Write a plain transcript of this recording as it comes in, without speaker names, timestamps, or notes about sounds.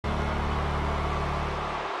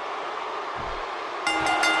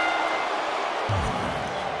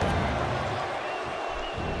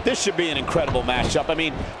This should be an incredible matchup. I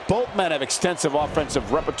mean, both men have extensive offensive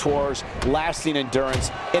repertoires, lasting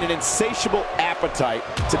endurance, and an insatiable appetite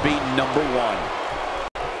to be number one.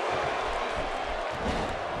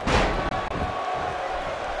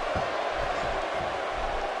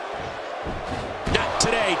 Not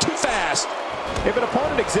today, too fast. If an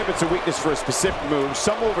opponent exhibits a weakness for a specific move,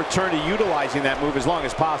 some will return to utilizing that move as long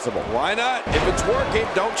as possible. Why not? If it's working,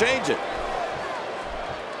 don't change it.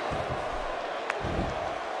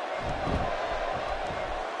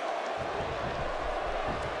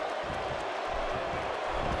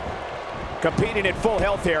 Competing at full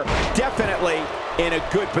health here, definitely in a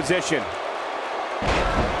good position.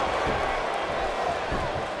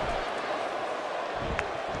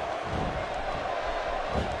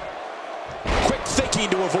 Quick thinking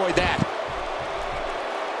to avoid that.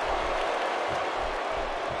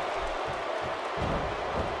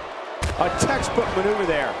 A textbook maneuver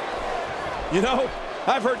there. You know,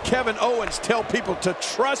 I've heard Kevin Owens tell people to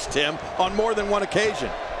trust him on more than one occasion.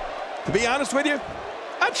 To be honest with you,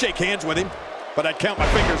 I'd shake hands with him, but I'd count my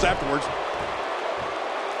fingers afterwards.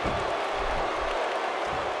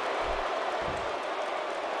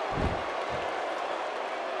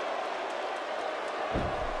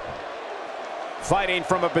 Fighting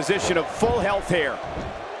from a position of full health here.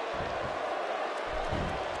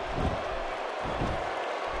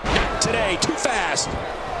 Not today, too fast.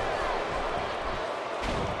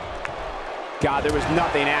 God, there was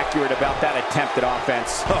nothing accurate about that attempted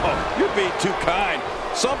offense. Oh, you're being too kind.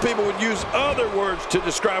 Some people would use other words to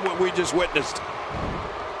describe what we just witnessed.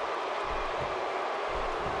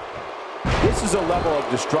 This is a level of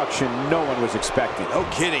destruction no one was expecting. No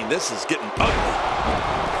kidding, this is getting ugly.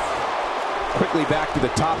 Quickly back to the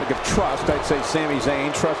topic of trust, I'd say Sami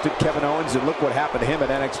Zayn trusted Kevin Owens, and look what happened to him at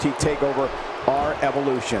NXT TakeOver Our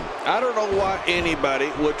Evolution. I don't know why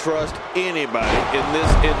anybody would trust anybody in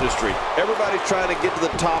this industry. Everybody's trying to get to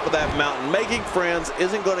the top of that mountain. Making friends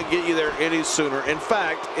isn't going to get you there any sooner. In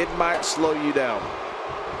fact, it might slow you down.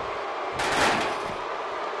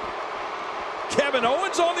 Kevin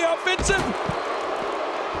Owens on the offensive.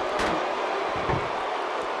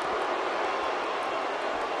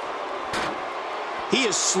 He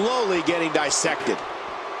is slowly getting dissected.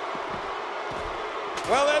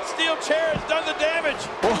 Well, that steel chair has done the damage.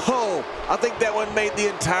 Whoa, I think that one made the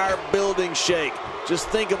entire building shake. Just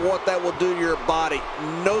think of what that will do to your body.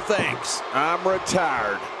 No thanks, I'm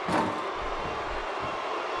retired.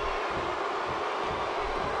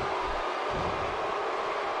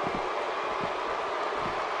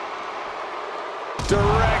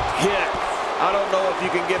 Direct hit. I don't know if you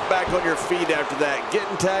can get back on your feet after that.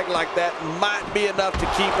 Getting tagged like that might be enough to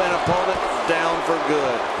keep an opponent down for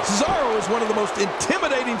good. Cesaro is one of the most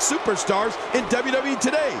intimidating superstars in WWE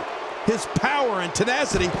today. His power and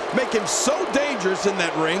tenacity make him so dangerous in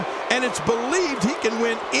that ring, and it's believed he can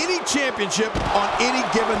win any championship on any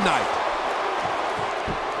given night.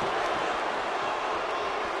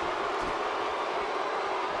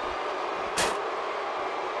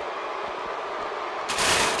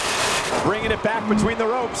 Bringing it back between the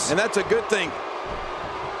ropes. And that's a good thing.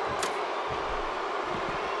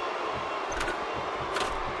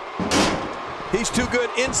 He's too good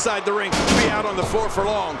inside the ring to be out on the floor for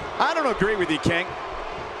long. I don't agree with you, King.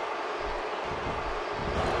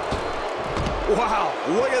 Wow,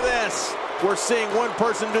 look at this. We're seeing one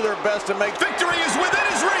person do their best to make victory is within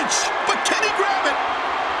his reach, but can he grab it?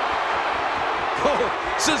 Oh,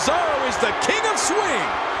 Cesaro is the king of swing.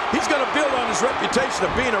 He's going to build on his reputation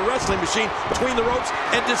of being a wrestling machine between the ropes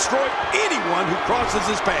and destroy anyone who crosses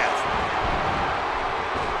his path.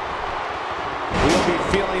 We'll be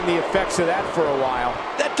feeling the effects of that for a while.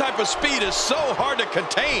 That type of speed is so hard to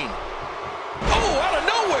contain. Oh, out of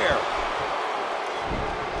nowhere.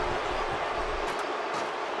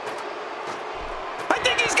 I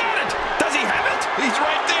think he's got it. Does he have it? He's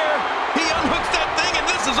right there. He unhooks that thing and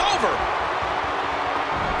this is over.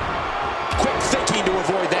 Quick thinking to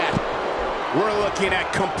avoid that. We're looking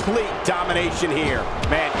at complete domination here.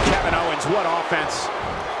 Man, Kevin Owens, what offense.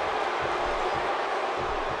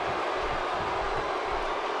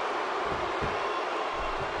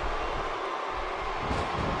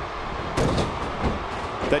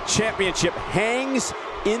 The championship hangs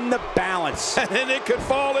in the balance. And it could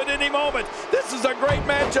fall at any moment. This is a great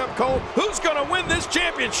matchup, Cole. Who's going to win this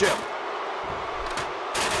championship?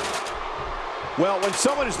 Well, when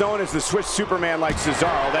someone is known as the Swiss Superman like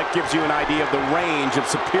Cesaro, that gives you an idea of the range of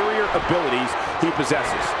superior abilities he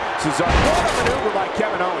possesses. Cesaro, what a maneuver by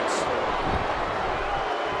Kevin Owens.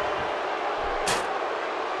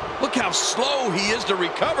 Look how slow he is to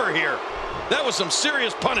recover here. That was some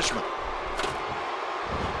serious punishment.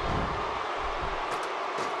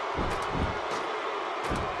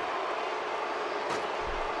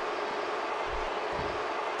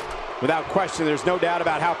 Without question, there's no doubt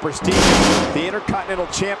about how prestigious the Intercontinental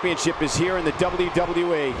Championship is here in the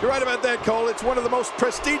WWE. You're right about that, Cole. It's one of the most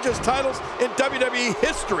prestigious titles in WWE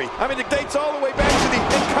history. I mean, it dates all the way back to the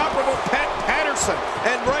incomparable Pat Patterson.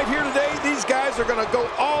 And right here today, these guys are going to go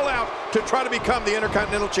all out to try to become the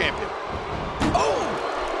Intercontinental Champion. Oh!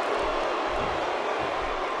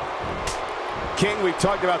 King, we've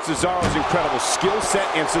talked about Cesaro's incredible skill set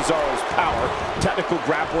and Cesaro's power, technical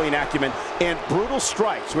grappling acumen, and brutal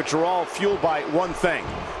strikes, which are all fueled by one thing,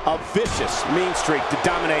 a vicious mean streak to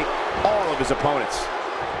dominate all of his opponents.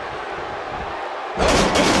 Oh,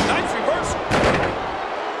 nice reversal.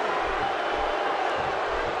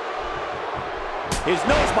 His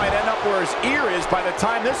nose might end up where his ear is by the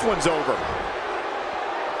time this one's over.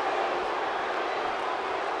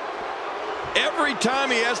 Every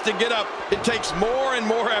time he has to get up, it takes more and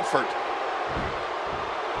more effort.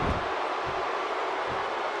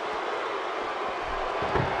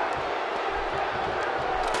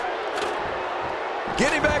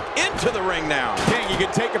 Getting back into the ring now. King, you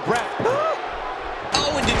can take a breath.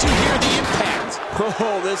 Oh, and did you hear the impact?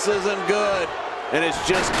 Oh, this isn't good. And it's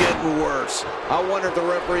just getting worse. I wonder if the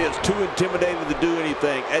referee is too intimidated to do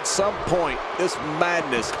anything. At some point, this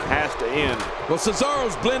madness has to end. Well,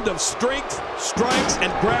 Cesaro's blend of strength, strikes,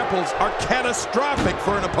 and grapples are catastrophic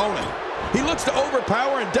for an opponent. He looks to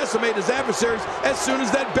overpower and decimate his adversaries as soon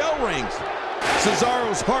as that bell rings.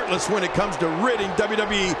 Cesaro's heartless when it comes to ridding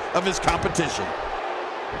WWE of his competition.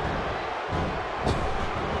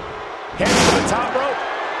 Head to the top rope.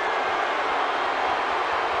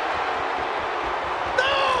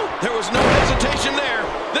 There was no hesitation there.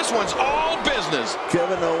 This one's all business.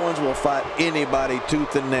 Kevin Owens will fight anybody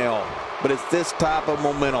tooth and nail. But it's this type of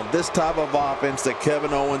momentum, this type of offense that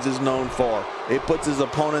Kevin Owens is known for. It puts his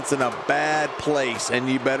opponents in a bad place, and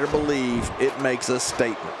you better believe it makes a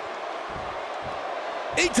statement.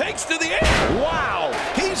 He takes to the air. Wow.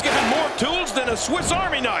 He's got more tools than a Swiss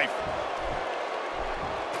Army knife.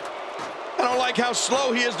 I don't like how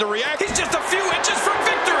slow he is to react. He's just a few inches from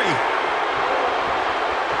victory.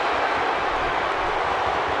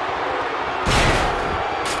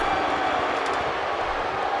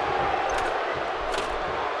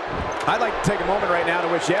 I'd like to take a moment right now to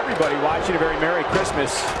wish everybody watching a very Merry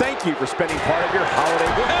Christmas. Thank you for spending part of your holiday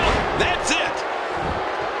with me. Well, that's it.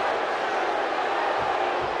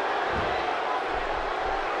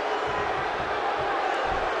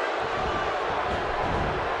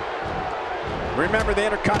 Remember, the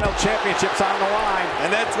Intercontinental Championship's on the line.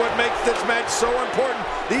 And that's what makes this match so important.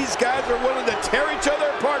 These guys are willing to tear each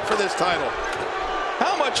other apart for this title.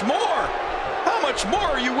 How much more? How much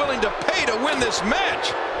more are you willing to pay to win this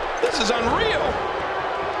match? This is unreal.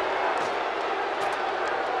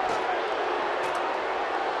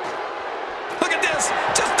 Look at this.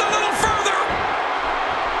 Just a little further.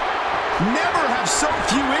 Never have so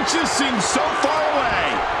few inches seemed so far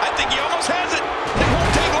away. I think he almost has it. It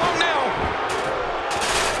won't take long now.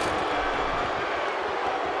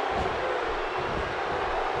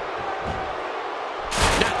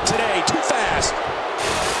 Not today. Too fast.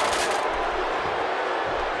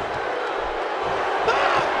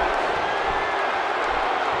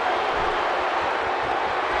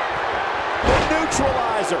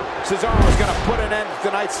 Neutralizer. Cesaro's going to put an end to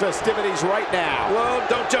tonight's festivities right now. Well,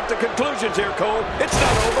 don't jump to conclusions here, Cole. It's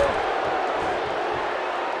not over.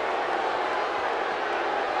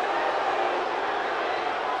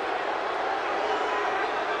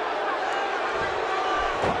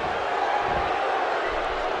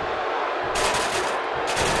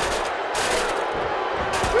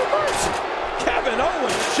 Kevin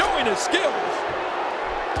Owens showing his skills.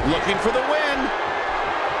 Looking for the win.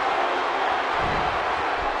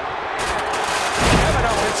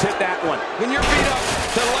 Hit that one. When you're beat up,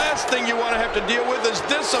 the last thing you want to have to deal with is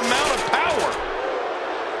this amount of power.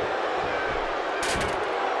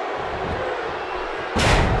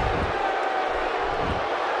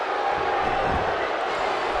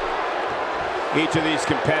 Each of these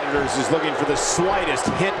competitors is looking for the slightest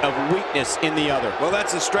hint of weakness in the other. Well,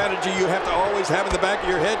 that's a strategy you have to always have in the back of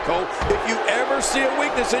your head, Cole. If you ever see a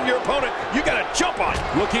weakness in your opponent, you got to jump on it.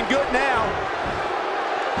 Looking good now.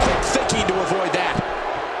 Quick thinking to avoid that.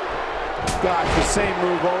 Gosh, the same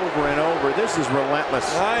move over and over. This is relentless.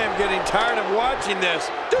 I am getting tired of watching this.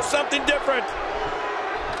 Do something different.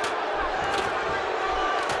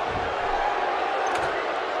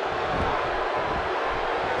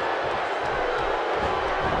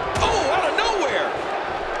 Oh, out of nowhere.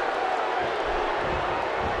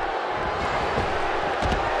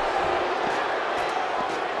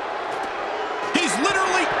 He's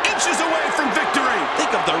literally inches away from victory. Think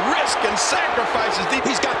of the risk and sacrifices.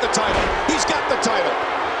 He's got the title. He's got the title.